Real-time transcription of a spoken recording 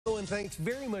Hello, and thanks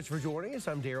very much for joining us.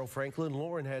 I'm Daryl Franklin.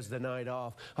 Lauren has the night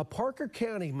off. A Parker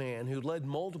County man who led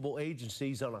multiple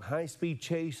agencies on a high-speed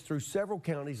chase through several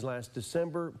counties last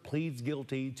December pleads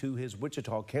guilty to his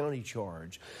Wichita County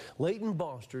charge. Leighton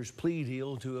Boster's plea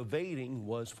deal to evading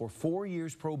was for 4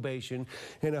 years probation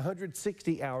and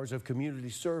 160 hours of community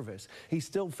service. He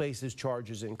still faces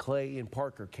charges in Clay and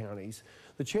Parker counties.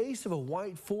 The chase of a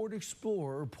white Ford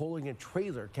Explorer pulling a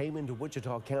trailer came into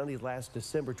Wichita County last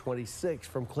December 26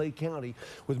 from Clay County,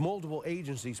 with multiple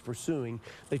agencies pursuing.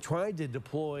 They tried to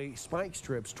deploy spike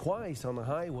strips twice on the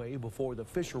highway before the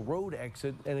Fisher Road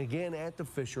exit and again at the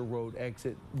Fisher Road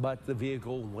exit, but the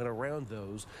vehicle went around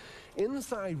those.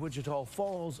 Inside Wichita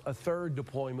Falls, a third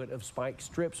deployment of spike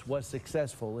strips was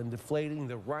successful in deflating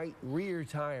the right rear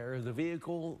tire of the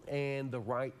vehicle and the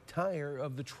right tire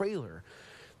of the trailer.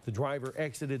 The driver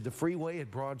exited the freeway at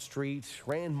Broad Street,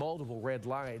 ran multiple red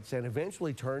lights, and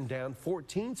eventually turned down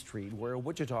 14th Street, where a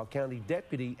Wichita County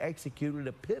deputy executed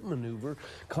a pit maneuver,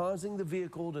 causing the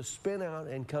vehicle to spin out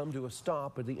and come to a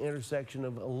stop at the intersection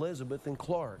of Elizabeth and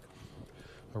Clark.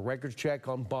 A records check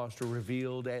on Boster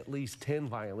revealed at least 10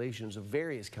 violations of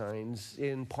various kinds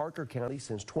in Parker County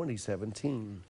since 2017.